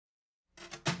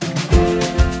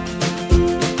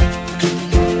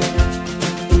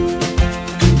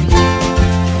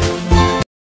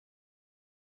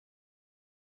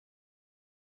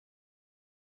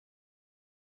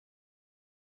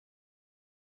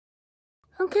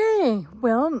Okay,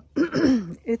 well,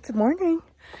 it's morning,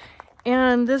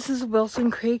 and this is Wilson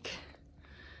Creek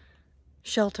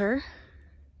shelter,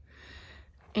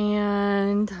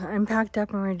 and I'm packed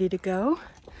up and ready to go.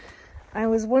 I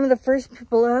was one of the first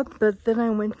people up, but then I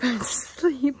went back to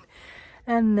sleep,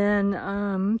 and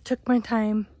then took my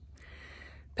time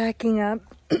packing up.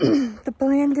 The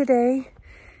plan today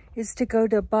is to go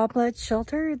to Boblet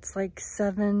Shelter. It's like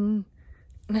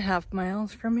 7.5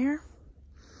 miles from here.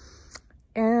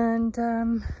 And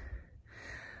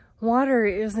water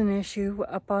is an issue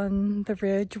up on the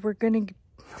ridge.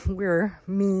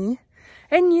 Me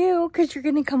and you, because you're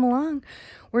gonna come along.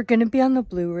 We're gonna be on the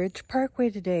Blue Ridge Parkway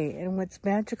today. And what's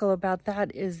magical about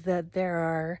that is that there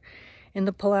are, in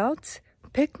the pullouts,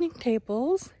 picnic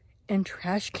tables and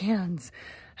trash cans.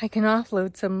 I can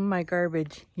offload some of my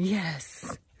garbage.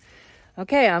 Yes.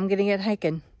 Okay, I'm gonna get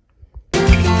hiking.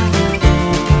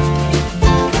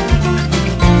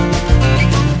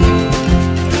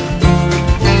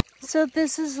 So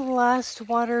this is the last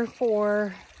water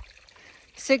for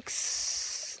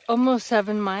almost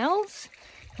 7 miles.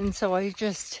 And so I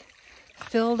just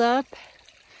filled up,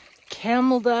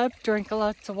 cameled up, drank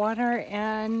lots of water,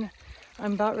 and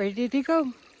I'm about ready to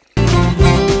go.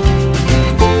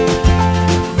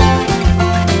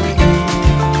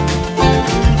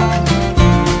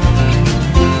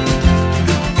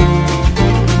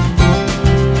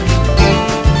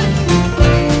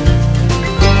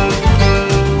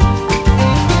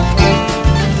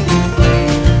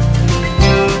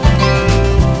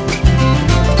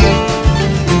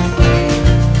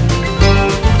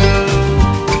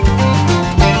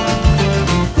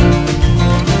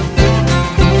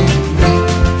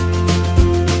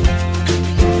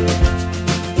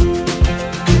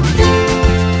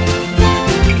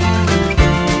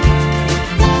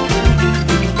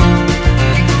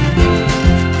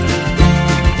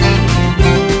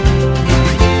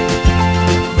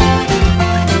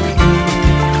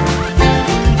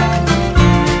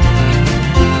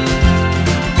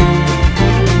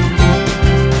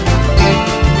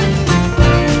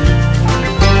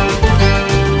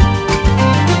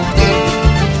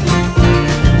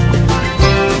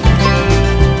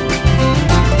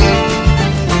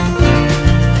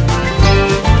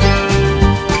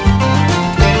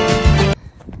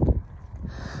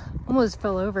 Almost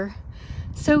fell over.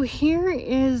 So here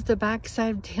is the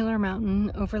backside of Taylor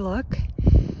Mountain Overlook,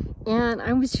 and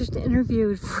I was just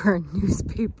interviewed for a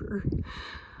newspaper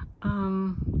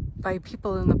by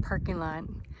people in the parking lot.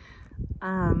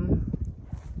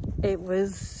 It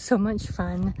was so much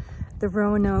fun. The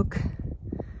Roanoke,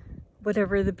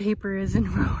 whatever the paper is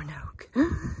in Roanoke.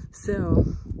 So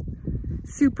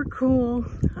super cool.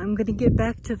 I'm gonna get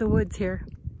back to the woods here.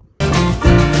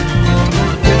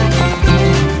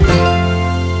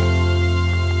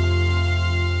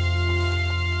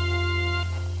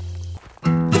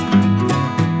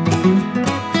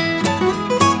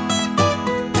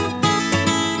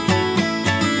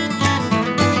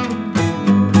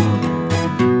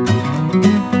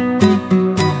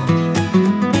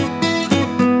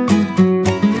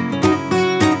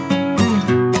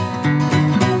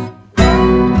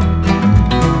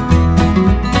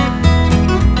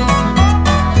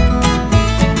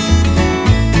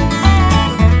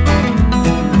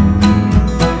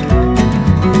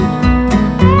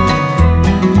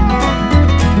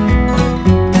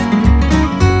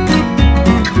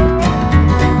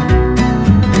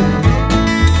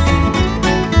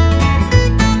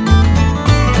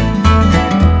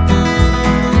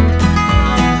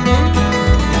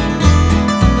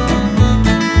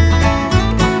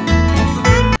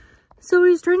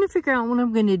 Figure out what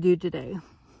I'm going to do today,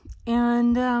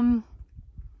 and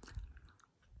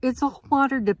it's all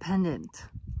water dependent.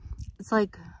 It's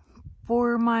like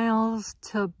 4 miles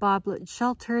to Boblet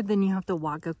Shelter, then you have to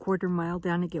walk a 1/4 mile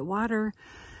down to get water,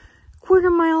 1/4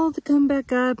 mile to come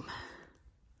back up.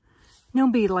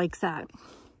 Nobody likes that.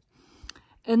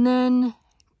 And then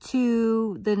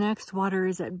to the next water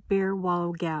is at Bear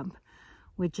Wallow Gap,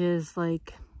 which is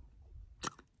like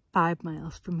 5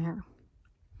 miles from here.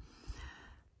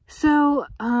 So,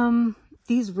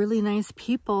 these really nice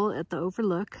people at the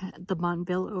Overlook, the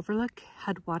Montville Overlook,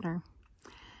 had water.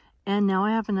 And now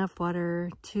I have enough water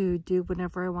to do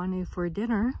whatever I want to for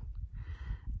dinner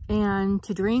and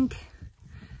to drink.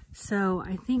 So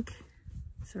I think,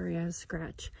 sorry, I have a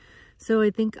scratch. So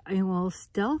I think I will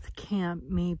stealth camp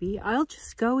maybe. I'll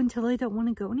just go until I don't want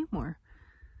to go anymore.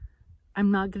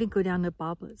 I'm not going to go down to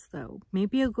Boblets though.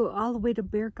 Maybe I'll go all the way to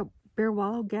Bear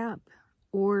Wallow Gap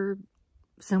or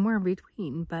somewhere in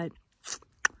between, but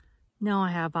now I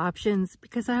have options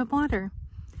because I have water.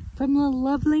 from the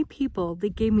lovely people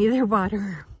that gave me their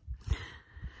water.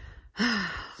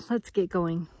 Let's get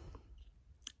going.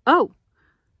 Oh,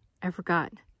 I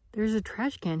forgot. There's a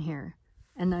trash can here,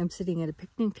 and I'm sitting at a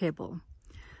picnic table.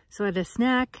 So I had a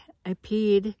snack, I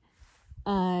peed,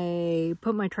 I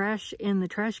put my trash in the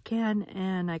trash can,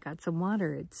 and I got some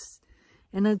water. It's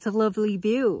a lovely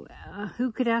view.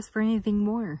 Who could ask for anything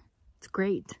more? It's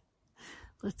great.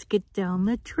 Let's get down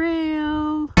the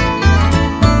trail.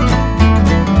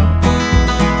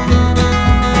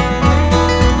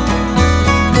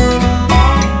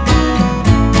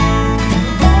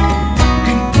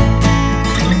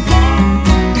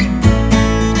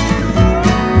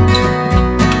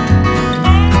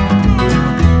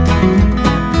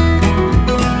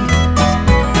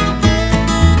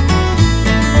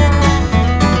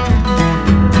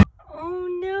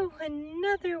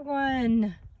 Another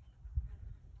one.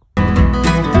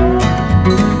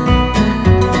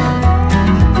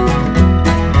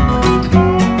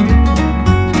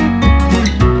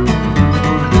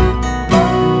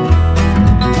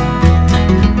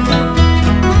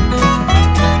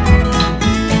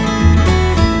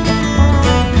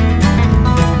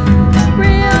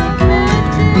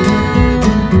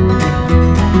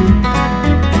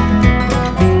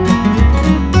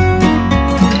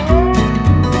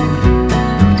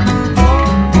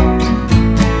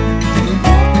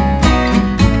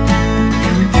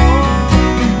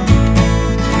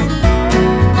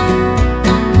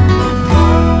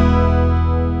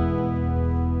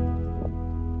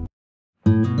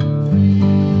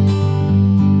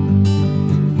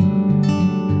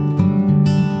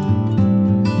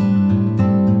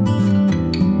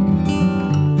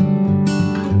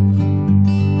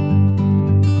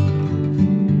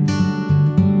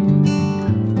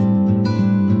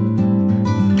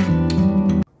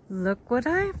 Look what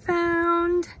I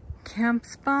found. Camp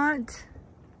spot.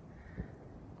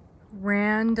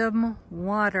 Random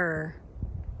water.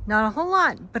 Not a whole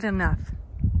lot, but enough.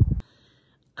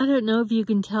 I don't know if you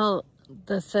can tell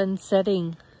the sun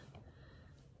setting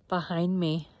behind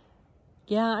me.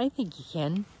 Yeah, I think you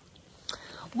can.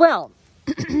 Well,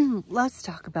 let's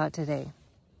talk about today.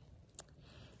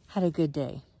 Had a good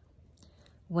day.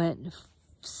 Went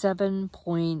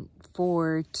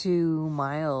 7.42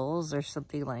 miles or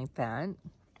something like that.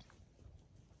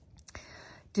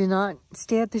 Do not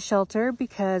stay at the shelter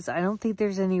because I don't think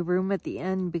there's any room at the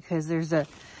end because there's a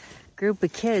group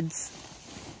of kids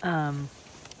down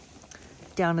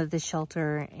at the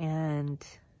shelter, and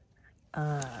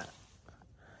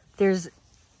there's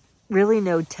really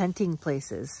no tenting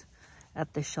places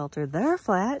at the shelter that are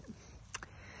flat.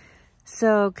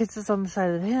 So, because it's on the side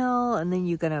of the hill, and then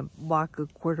you gotta walk a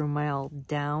quarter mile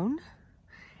down,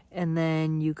 and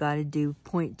then you gotta do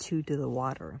 0.2 to the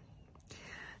water.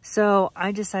 So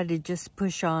I decided just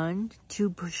push on,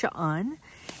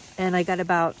 and I got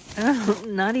about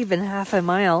not even half a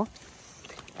mile,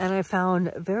 and I found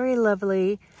a very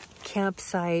lovely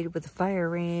campsite with a fire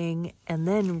ring, and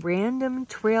then random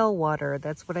trail water.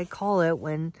 That's what I call it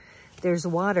when there's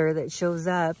water that shows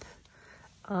up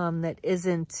that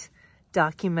isn't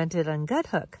documented on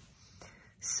Guthook.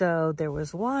 So there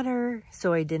was water,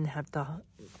 so I didn't have to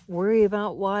worry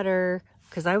about water,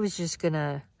 because I was just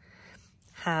gonna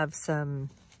have some,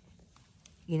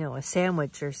 you know, a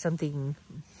sandwich or something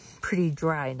pretty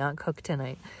dry, not cooked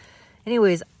tonight.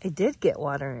 Anyways, I did get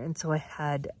water, and so I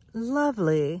had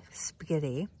lovely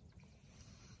spaghetti,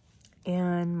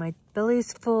 and my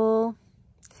belly's full.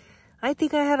 I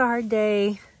think I had a hard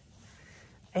day.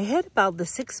 I hit about the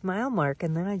 6 mile mark,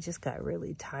 and then I just got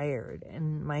really tired,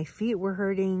 and my feet were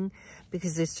hurting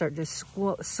because they start to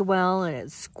swell, and it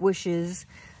squishes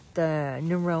the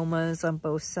neuromas on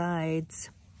both sides.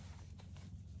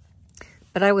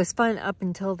 But I was fine up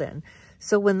until then.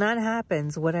 So when that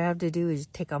happens, what I have to do is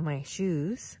take off my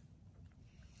shoes,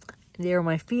 air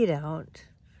my feet out.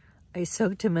 I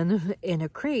soaked them in a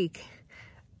creek,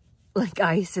 like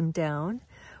ice them down,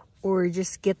 or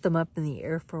just get them up in the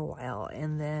air for a while,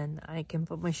 and then I can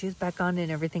put my shoes back on and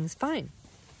everything's fine.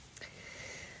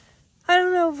 I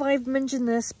don't know if I've mentioned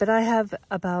this, but I have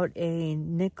about a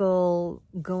nickel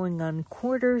going on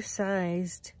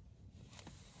quarter-sized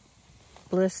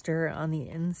blister on the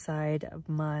inside of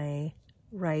my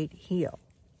right heel.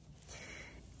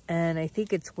 And I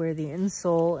think it's where the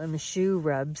insole and the shoe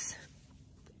rubs,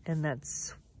 and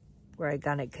that's where I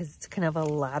got it, because it's kind of a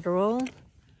lateral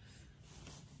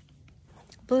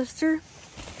blister.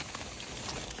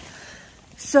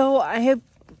 So I have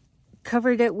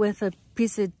covered it with a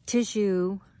piece of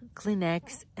tissue,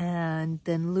 Kleenex, and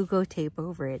then Lugo tape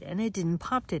over it, and it didn't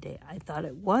pop today. I thought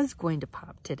it was going to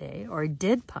pop today, or it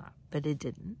did pop, but it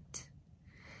didn't.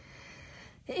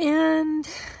 And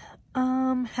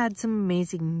had some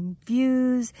amazing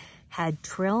views, had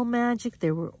trail magic.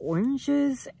 There were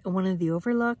oranges at one of the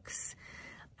overlooks.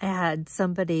 I had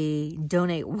somebody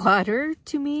donate water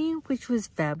to me, which was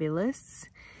fabulous.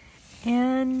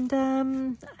 And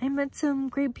I met some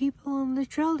great people on the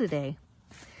trail today.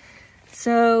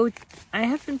 So I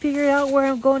haven't figured out where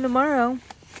I'm going tomorrow.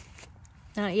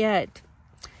 Not yet.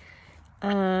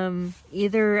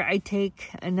 Either I take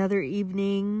another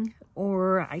evening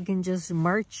or I can just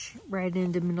march right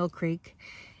into Middle Creek.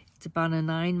 It's about a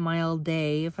 9-mile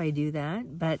day if I do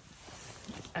that, but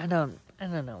I don't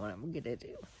know what I'm gonna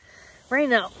do. Right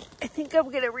now, I think I'm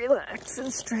gonna relax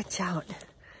and stretch out.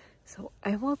 So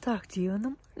I will talk to you in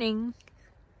the morning.